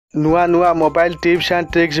नुआ नुआ mobile tips and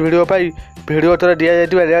tricks video pi video तले दिया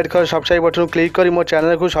जाइए red colour subscribe button click कर मो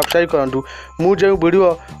चैनल को सब्सक्राइब करूँ। मुझे वीडियो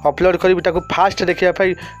अपलोड करी फास्ट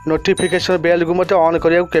देखापी नोटिफिकेशन बेल को मत ऑन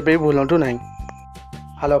करने के भी भूलु ना।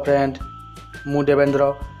 हेलो फ्रेंड, मु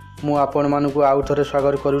देवेंद्र मु आपण मानक आउ थे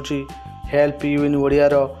स्वागत करुच्ची हेल्प यू इन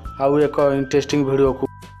ओडियार आउ एक इंटरेस्टिंग वीडियो को।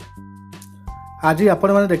 आज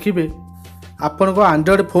आपण मैंने देखिए आपण को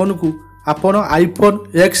एंड्रॉइड फोन को आपण आईफोन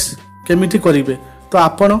एक्स केमिति करेंगे। तो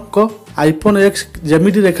आपण को आईफोन एक्स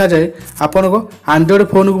जमी देखा जाए आपण को एंड्रॉइड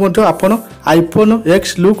फोन को आपण आईफोन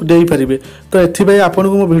एक्स लुक दे पारे। तो एथि आपण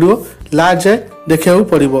को मो वीडियो लास्ट जाए देखा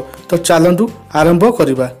पड़ो। तो चलतु आरंभ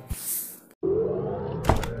करवा।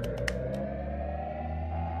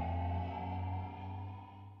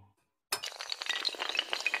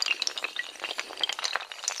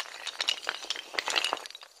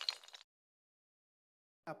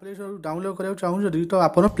 एप्लिकेशन डाउनलोड करने चाहूँ तो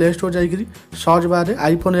आप प्ले स्टोर जाकि सर्च बार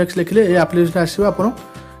आईफोन एक्स लिखले ये एप्लिकेशन आसो आप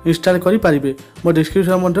इंस्टॉल करेंगे। मो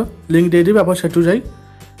डिस्क्रिप्शन में लिंक देदेवी आप सेठू जाई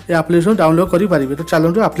ये एप्लिकेशन डाउनलोड करेंगे। तो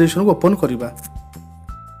चलते एप्लिकेशन को ओपन करवा।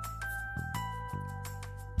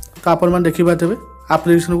 तो आप देखिपारे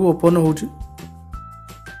एप्लिकेशन को ओपन हो।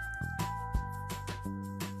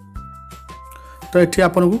 तो ये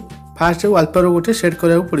आपको फास्ट वालपेपर गोटे सेट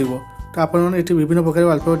कराया पड़ो। तो आप विभिन्न प्रकार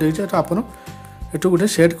वालपेपर देते तो आप एटू गोटे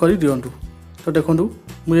सेट कर दिंतु। तो देखो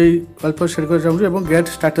मुझे वालपेपर सेट कर चाहिए गेट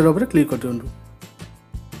स्टार्टर उपर क्लिक कर दिंतु।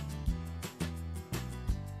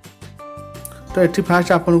 तो ये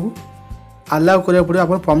फास्ट आपन को अलाउ करा पड़ो,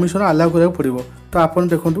 आप परमिशन अलाउ करा पड़ो। तो आप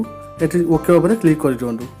देखो ये ओके उपर क्लिक कर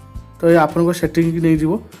दिंतु। तो ये आपन सेटिंग नहीं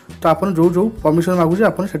जीवो। तो आप जो जो परमिशन मागुचे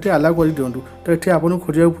आप अलाउ कर दिंतु। तो ये आपको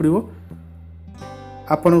खोजा पड़ो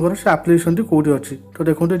आपंकर से एप्लिकेशन टी कौटी अच्छी। तो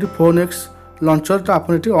देखो ये फोन एक्स लॉन्चर तो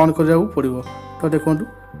आप ऑन करा पड़ो। तो देखो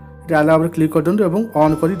ये आला उपर क्लिक कर दिंतु और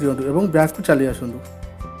ऑन कर दिंतु और बैक को चली आसतु।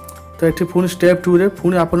 तो ये पुणी स्टेप 2 रे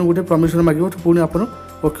पुणी आप गोटे परमिशन मांगे। तो पुणी आप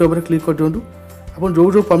ओके उपर क्लिक कर दिंतु। आप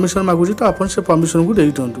जो जो परमिशन मागुचे तो आप से परमिशन को दे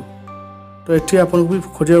दिंतु। तो ये आपको भी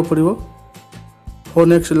खोजा पड़ो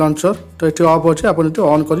फोन एक्स लॉन्चर। तो ये ऑफ अच्छे आप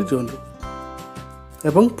ऑन कर दिंतु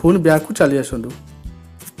और पुणी बैक को चली आसतु।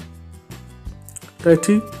 तो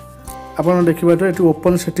ये आप देखिए ये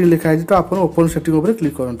ओपन सेटिंग लिखाई। तो आप ओपन सेटिंग उपर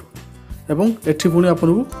क्लिक करूँ एवं एठी पुणी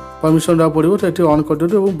आपको परमिशन देवा पड़ो। तो ये ऑन कर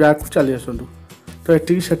दिंतु और बैक को चली आसतु। तो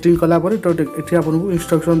ये सेटिंग कलापर तो ये आपको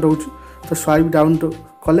इंस्ट्रक्शन दूँ। तो स्वाइप डाउन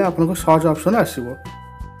कले आपको सर्च ऑप्शन आसो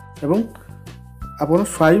एवं आप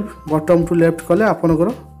स्वाइप बटम टू लेफ्ट कले आपंकर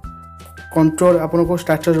कंट्रोल आपको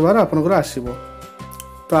स्टेटस बार आपंकर आसो।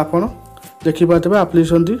 तो आप देखिपारे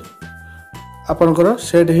एप्लिकेशन टी आपंकर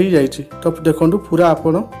सेट हो जाइए। तो देखो पूरा आप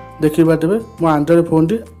देखिपारे मो Android phone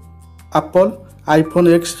T Apple iPhone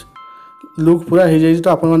x look पूरा हो जाए। तो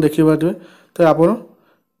आप देखिपारे तो आप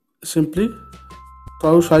सिंपली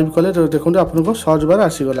तलू स्वाइप कले तो देखो आपको सर्च बार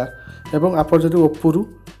आसीगला। एवं आप जो उपरू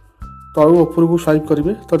तलू उपरू को स्वाइप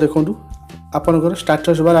करेंगे तो देखो आपंकर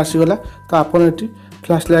स्टेटस बार आसीगला। तो आप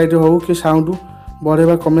फ्लैश लाइट हो कि साउंड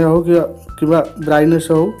बढ़ेवा कमे हो कि ब्राइटनेस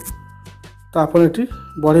हो तो आप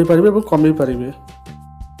बढ़े पारे और कमे पारे।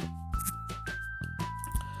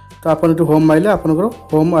 तो आप होम माइले आपंकर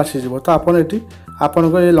होम आसीज। तो आप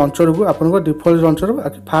आपंक ये लॉन्चर को आपंक डिफॉल्ट लॉन्चर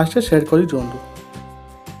फास्ट सेट कर दिंतु।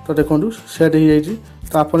 तो देखो सेट हो जाए।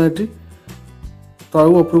 तो आप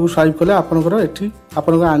तलू उपरको स्वाइप कले आपंकर ये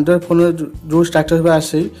आपंक एंड्रॉइड फोन जो स्टेटस बार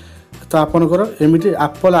आसे तो आपंकर एमती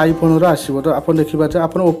एप्पल आईफोन आसो। तो आप देखिपारे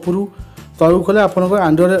आप उपरू तलू कले आपंक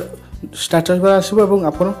एंड्रॉइड स्टेटस बार आसो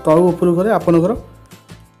आप तलू उपरू कले आपंकर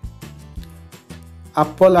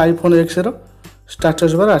Apple iPhone x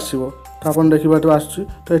status bar आसो। तो आप देखिए आसुच्छी।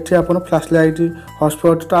 तो ये आप फ्लैश लाइट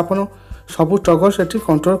हॉटस्पॉट तो आप सब टगर से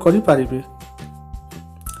कंट्रोल करेंगे।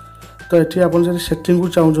 तो ये आप सेटिंग को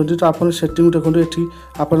चाहते तो आप सेटिंग देखो ये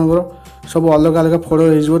आपंकर सब अलग अलग फोटो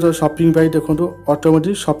हो। तो शॉपिंग पाई देखो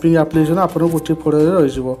ऑटोमेटिक शॉपिंग एप्लिकेशन आप गोटे फोटो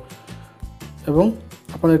रही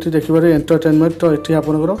आप देखिए एंटरटेनमेंट। तो ये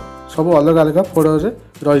आपंकर सब अलग अलग फोटो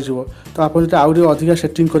रही। तो आप आउरी अधिका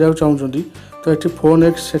सेटिंग कराया चाहते तो ये फोन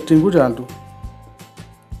एक्स सेटिंग को जातु।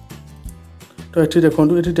 तो ये देखो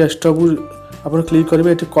ये डेस्कटॉप आप क्लिक करेंगे।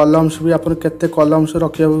 ये कलम्स भी आप केते कलम्स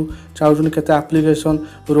रखा चाहते केते एप्लिकेशन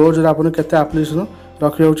रोज आप केते एप्लिकेशन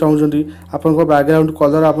रखा चाहते आप बैकग्राउंड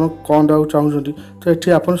कलर आप कौन देवा चाहते। तो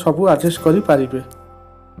ये आप सब एडजस्ट करेंगे।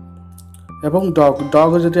 एवं डग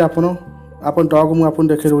डग जब आप डग मुझे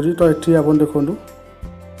देखे दूसरी। तो ये आप देखो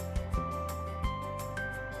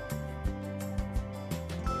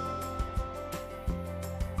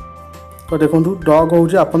तो देखो डग हूँ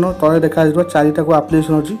आप तले देखा चारिटा को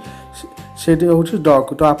एप्लिकेशन अच्छी से हूँ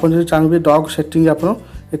डग। तो आप चाहिए डग सेटिंग आप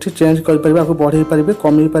एठी चेंज कर परिबे आपको बढ़ाई पारिबे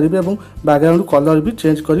कमी पारिबे और बैकग्राउंड कलर भी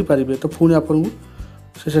चेंज करि पारिबे। तो पुणी आपन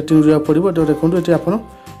से सेटिंग जा पड़िबो। तो देखो ये आपन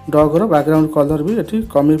डॉगर बैकग्राउंड कलर भी ये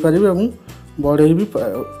कमी पारिबे और बढ़ाई भी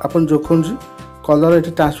आपन जोकौन कलर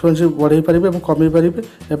ये ट्रांसपेरेंसी बढ़ाई पारिबे और कमी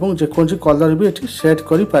पारिबे और जेकोन कलर भी ये सेट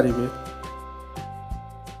करि पारिबे।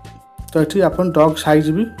 तो ये आपन डॉग साइज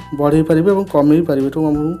भी बढ़ाई पारिबे और कमी पारिबे।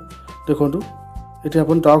 तो देखो ये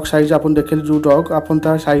आपन डॉग साइज आपन देखले जो डॉग आपन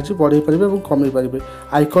तार साइज बढ़ाई पारिबे और कमी पारिबे।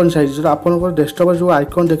 आइकन साइज जो आपन डेस्कटॉप जो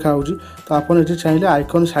आइकन देखा होची तो आपन ये चाहिए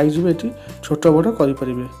आइकन साइज भी ये छोट बड़ करि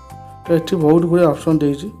पारिबे। तो ये बहुत गुड़े ऑप्शन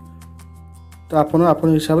देइछि। तो आपन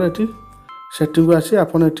आपन हिसाब रे ये सेटिंग को आसी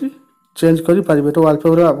आपन ये चेंज करि पारिबे। तो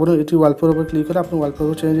वॉलपेपर आपन ये वॉलपेपर पर क्लिक करे आपन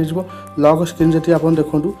वॉलपेपर चेंज हो जिवो। लॉक स्क्रीन जति आपन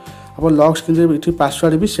देखंतु आपन लॉक स्क्रीन ये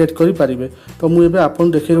पासवर्ड भी सेट करि पारिबे। तो मु एबे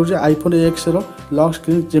आपन देखै रहू जे आईफोन एक्स रो लॉक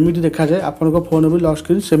स्क्रीन जेमिति देखा जाए आपन को फोन भी लॉक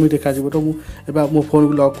स्क्रीन सेमी देखा जिवो। तो मु एबे मो फोन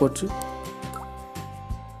को लॉक करछि।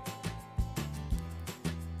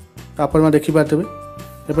 आपन मा देखि पातबे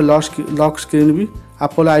एबे लॉक स्क्रीन भी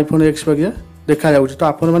एप्पल आईफोन एक्स वगैरह देखा जाउछि। तो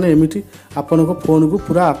आपन माने एमिति आपन को फोन को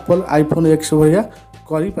पूरा एप्पल आईफोन एक्स वगैरह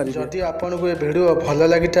करि पारिबे। जदि आपन को ए वीडियो भल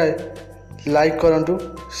लागिताए लाइक करंतु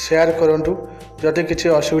शेयर करंतु। जदि किसी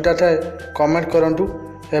असुविधा थाए कमेंट करंतु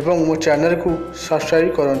एवं मो चैनल को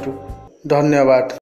सब्सक्राइब करंतु। धन्यवाद।